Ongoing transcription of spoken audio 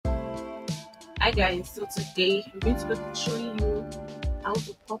Hi guys, so today I'm going to be showing you how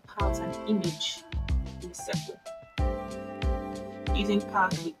to pop out an image in a circle using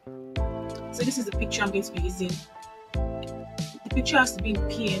Powerclip. So this is the picture I'm going to be using. The picture has to be in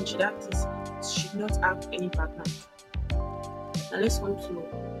PNG, that is, it should not have any background. Now let's go to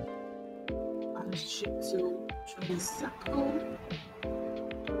our shape to draw this circle.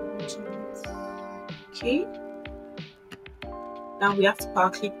 Okay. Now we have to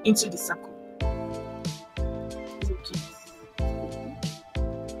Powerclip into the circle.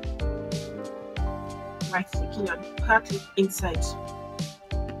 Right clicking and Powerclip inside.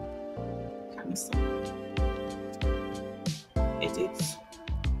 Can you see? Edit.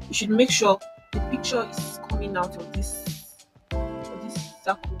 You should make sure the picture is coming out of this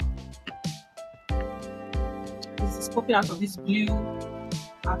circle. This is popping out of this blue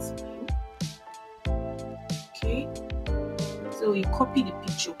art blue. Okay. So you copy the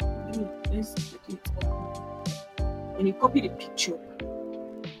picture. Let's make it up. When you copy the picture,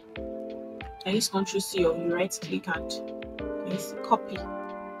 I use Ctrl+C or you right click and yes, copy.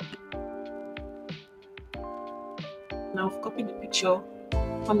 Now I've copied the picture.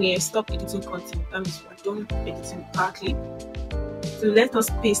 Come here, stop editing content. That means we're done editing Powerclip. So let us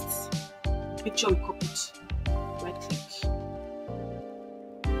paste the picture we copied. Right click.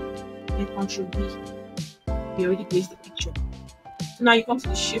 Then Ctrl+V. We already placed the picture. So now you come to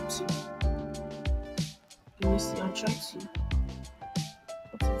the shape tool. You see, I'm trying to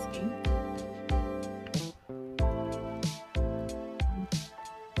put it in.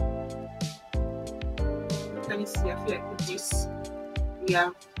 Can you see? I feel like with this we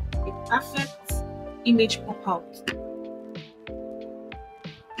have a perfect image pop out.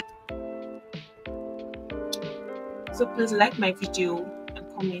 So please like my video and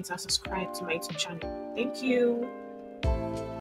comment and subscribe to my YouTube channel. Thank you.